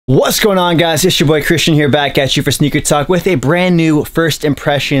What's going on, guys? It's your boy Christian here, back at you for Sneaker Talk with a brand new first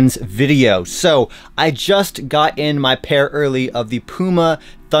impressions video. So I just got in my pair early of the Puma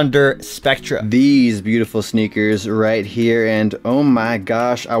Thunder Spectra. These beautiful sneakers right here, and oh my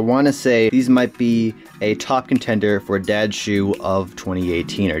gosh, I want to say these might be a top contender for dad shoe of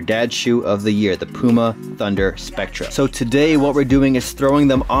 2018 or dad shoe of the year, the Puma Thunder Spectra. So today what we're doing is throwing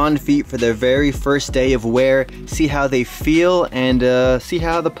them on feet for their very first day of wear, see how they feel, and see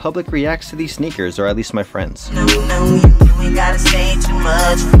how the public reacts to these sneakers, or at least my friends. No, you ain't gotta say too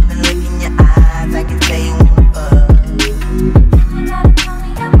much. From the look in your eyes, I can tell you when you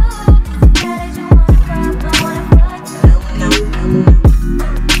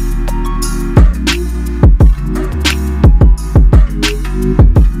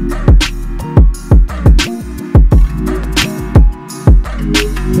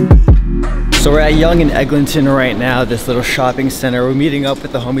So we're at Yonge and Eglinton right now, this little shopping center. We're meeting up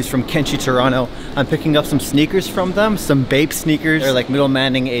with the homies from Kenchi Toronto. I'm picking up some sneakers from them, some Bape sneakers. They're like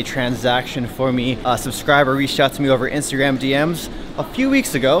middlemaning a transaction for me. A subscriber reached out to me over Instagram DMs a few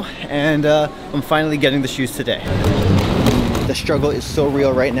weeks ago, and I'm finally getting the shoes today. The struggle is so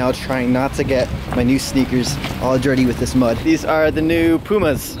real right now, trying not to get my new sneakers all dirty with this mud. These are the new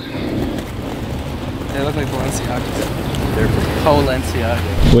Pumas. They look like Balenciagas. They're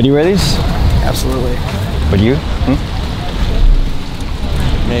Balenciaga. Would you wear these? Absolutely. Would you?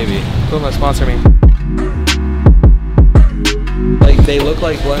 Maybe. Puma, sponsor me. Like, they look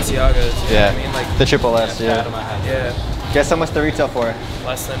like Balenciagas. You know what I mean? Like the triple S, yeah. Yeah. Guess how much they retail for?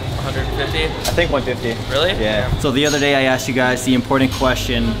 Less than 150? I think 150. Really? Yeah. So the other day I asked you guys the important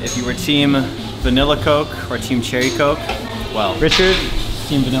question, if you were team vanilla Coke or team cherry Coke. Well, Richard,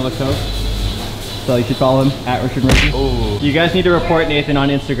 team vanilla Coke. So you should follow him at Richard Murphy. Ooh. You guys need to report Nathan on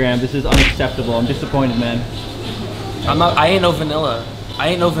Instagram. This is unacceptable. I'm disappointed, man. I ain't no vanilla. I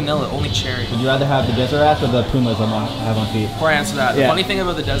ain't no vanilla, only cherry. Would you rather have the Desert Rats or the Pumas I have on feet? Before I answer that, the funny thing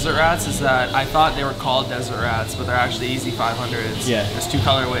about the Desert Rats is that I thought they were called Desert Rats, but they're actually Easy 500s. Yeah. There's two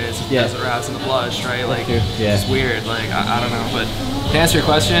colorways, Desert Rats and the Blush, right? Like, it's weird. Like, I don't know. But to answer your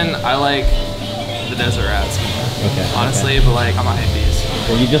question, I like the Desert Rats. Okay. Honestly, but like, I'm a hippies.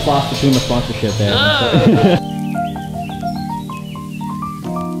 Well, you just lost the Puma sponsorship there.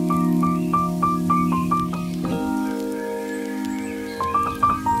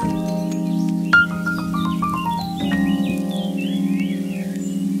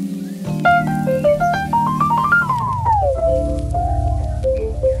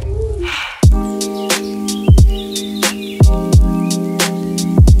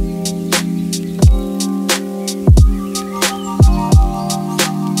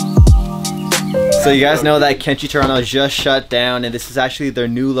 So you guys know that Kenchi Toronto just shut down, and this is actually their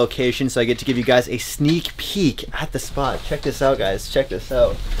new location, so I get to give you guys a sneak peek at the spot. Check this out, guys. Check this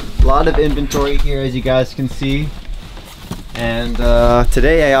out. A lot of inventory here, as you guys can see. And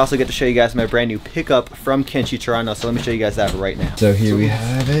today I also get to show you guys my brand new pickup from Kenchi Toronto, so let me show you guys that right now. So here we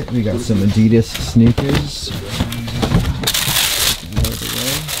have it. We got some Adidas sneakers.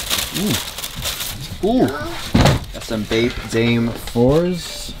 Ooh. Got some Bape Dame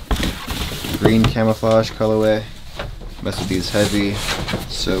 4s. Green camouflage colorway. Must with these heavy.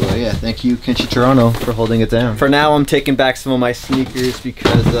 So yeah, thank you Kenchi Toronto for holding it down. For now I'm taking back some of my sneakers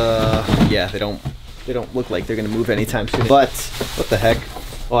because yeah, they don't look like they're gonna move anytime soon. But what the heck?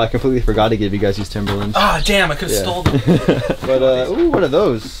 Oh, I completely forgot to give you guys these Timberlands. Ah, damn, I could have stole them. But ooh, what are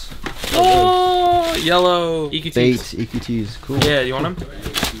those? Oh, yellow EQTs. Bait EQTs, cool. Yeah, you want them?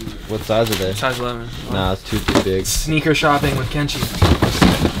 What size are they? Size 11. Nah, it's too big. Sneaker shopping with Kenchi.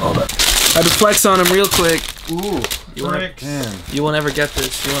 Hold up. I had to flex on him real quick. Ooh, damn. You will never get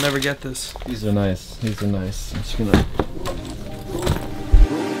this. You will never get this. These are nice. These are nice. I'm just gonna.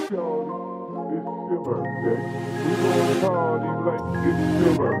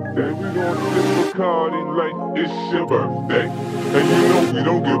 It's your birthday, and you know we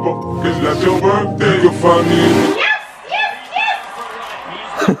don't give up. It's not your birthday. You can find me.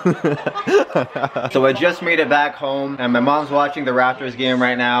 So I just made it back home, and my mom's watching the Raptors game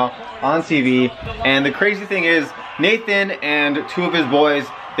right now on TV. And the crazy thing is, Nathan and two of his boys,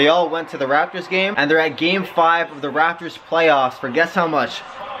 they all went to the Raptors game, and they're at game 5 of the Raptors playoffs for guess how much?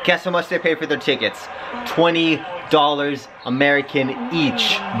 Guess how much they paid for their tickets? $20 American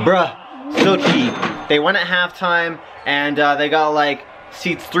each. Bruh, so cheap. They went at halftime, and they got like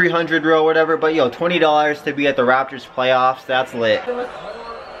seats 300 row, whatever, but yo, $20 to be at the Raptors playoffs, that's lit.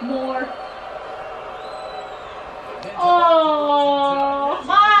 More. Oh,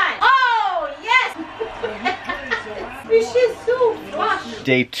 mine. Oh, yes. This is so flush.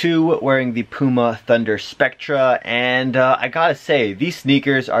 Day 2 wearing the Puma Thunder Spectra, and I gotta say, these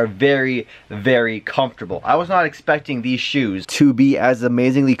sneakers are very, very comfortable. I was not expecting these shoes to be as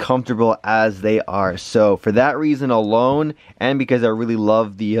amazingly comfortable as they are. So for that reason alone, and because I really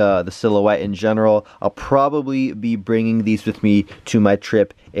love the silhouette in general, I'll probably be bringing these with me to my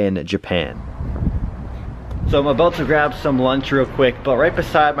trip in Japan. So I'm about to grab some lunch real quick, but right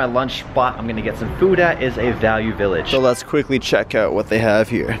beside my lunch spot I'm gonna get some food at is a Value Village. So let's quickly check out what they have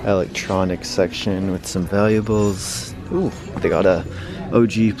here. Electronics section with some valuables. Ooh, they got a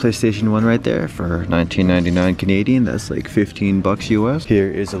OG PlayStation 1 right there for $19.99 Canadian. That's like 15 bucks US. Here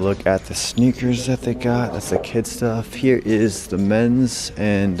is a look at the sneakers that they got. That's the kid stuff. Here is the men's,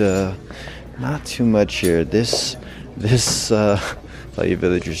 and not too much here. This Value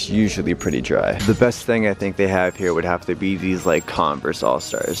Village is usually pretty dry. The best thing I think they have here would have to be these like Converse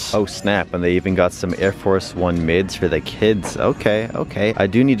All-Stars. Oh snap, and they even got some Air Force One mids for the kids. Okay, okay. I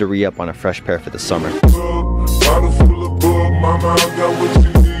do need to re-up on a fresh pair for the summer. Bottle full of bug, mama, I got what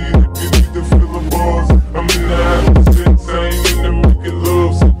you need. If you need to fill the bars, I'm in the habit, I ain't in there making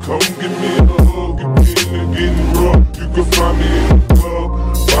love. So come give me a hug, if you're in there getting rough, you can find me in the club.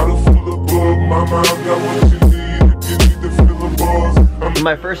 Bottle full of bug, mama, I got what you need. If you need to fill the bars.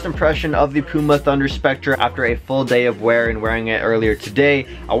 My first impression of the Puma Thunder Spectra after a full day of wear and wearing it earlier today,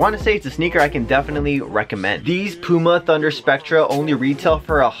 I want to say it's a sneaker I can definitely recommend. These Puma Thunder Spectra only retail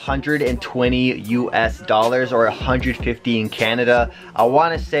for $120 US or 150 in Canada. I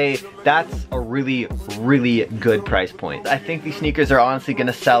want to say that's a really, really good price point. I think these sneakers are honestly going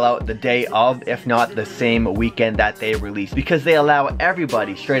to sell out the day of, if not the same weekend that they release, because they allow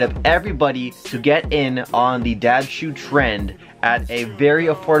everybody, straight up everybody, to get in on the dad shoe trend at a very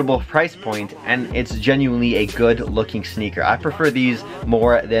affordable price point, and it's genuinely a good looking sneaker. I prefer these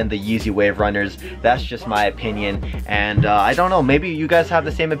more than the Yeezy Wave Runners. That's just my opinion, and I don't know, maybe you guys have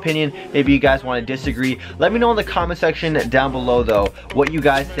the same opinion, maybe you guys want to disagree. Let me know in the comment section down below though what you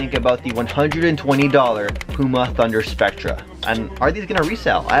guys think about the $120 Puma Thunder Spectra. And are these gonna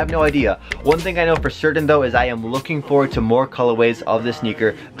resell? I have no idea. One thing I know for certain though is I am looking forward to more colorways of this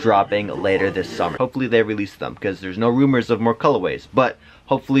sneaker dropping later this summer. Hopefully they release them, because there's no rumors of more colorways, but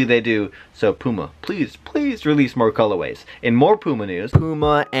hopefully they do. So Puma, please, please release more colorways. In more Puma news,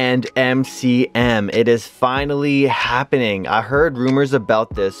 Puma and MCM. It is finally happening. I heard rumors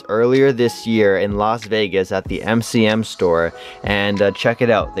about this earlier this year in Las Vegas at the MCM store, and check it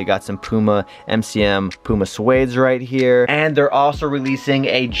out. They got some Puma MCM Puma suedes right here, and they're also releasing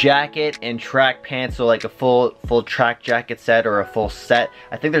a jacket and track pants, so like a full track jacket set or a full set.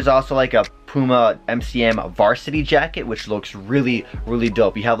 I think there's also like a Puma MCM varsity jacket, which looks really, really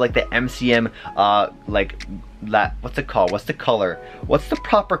dope. You have like the MCM like that, what's it called? What's the color? What's the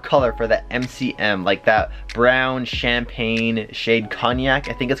proper color for the MCM? Like that brown champagne shade cognac.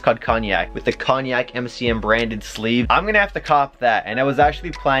 I think it's called cognac, with the cognac MCM branded sleeve. I'm gonna have to cop that, and I was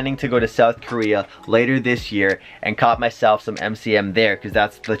actually planning to go to South Korea later this year and cop myself some MCM there, because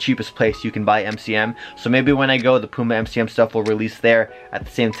that's the cheapest place you can buy MCM. So maybe when I go, the Puma MCM stuff will release there at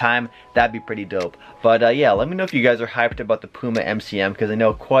the same time. That'd be pretty dope. But yeah, let me know if you guys are hyped about the Puma MCM, because I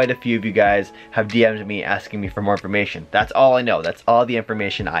know quite a few of you guys have DM'd me asking me for more information. That's all I know. That's all the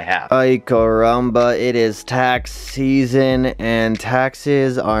information I have. Ay caramba, it is tax season, and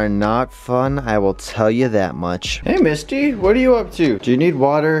taxes are not fun, I will tell you that much. Hey Misty, what are you up to? Do you need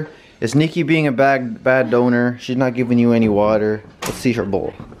water? Is Nikki being a bad donor? She's not giving you any water. Let's see her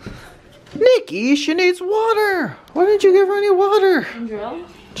bowl. Nikki, she needs water. Why didn't you give her any water? Ginger ale?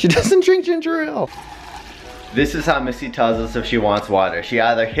 She doesn't drink ginger ale. This is how Missy tells us if she wants water. She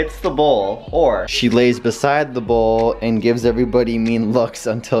either hits the bowl, or she lays beside the bowl and gives everybody mean looks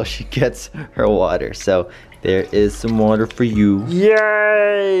until she gets her water. So there is some water for you.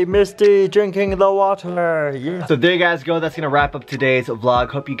 Yay! Misty drinking the water. Yeah. So there you guys go. That's gonna wrap up today's vlog.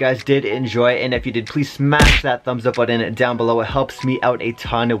 Hope you guys did enjoy it. And if you did, please smash that thumbs up button down below. It helps me out a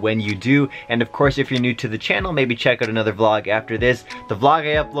ton when you do. And of course, if you're new to the channel, maybe check out another vlog after this. The vlog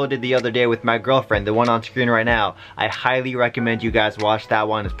I uploaded the other day with my girlfriend, the one on screen right now, I highly recommend you guys watch that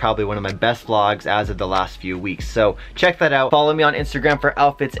one. It's probably one of my best vlogs as of the last few weeks. So check that out. Follow me on Instagram for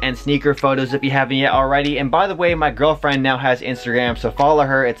outfits and sneaker photos if you haven't yet already. And by the way, my girlfriend now has Instagram, so follow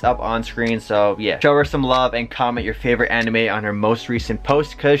her. It's up on screen. So yeah, show her some love and comment your favorite anime on her most recent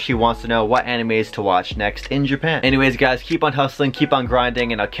post, because she wants to know what animes to watch next in Japan. Anyways guys, keep on hustling, keep on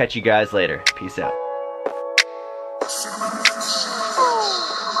grinding, and I'll catch you guys later. Peace out.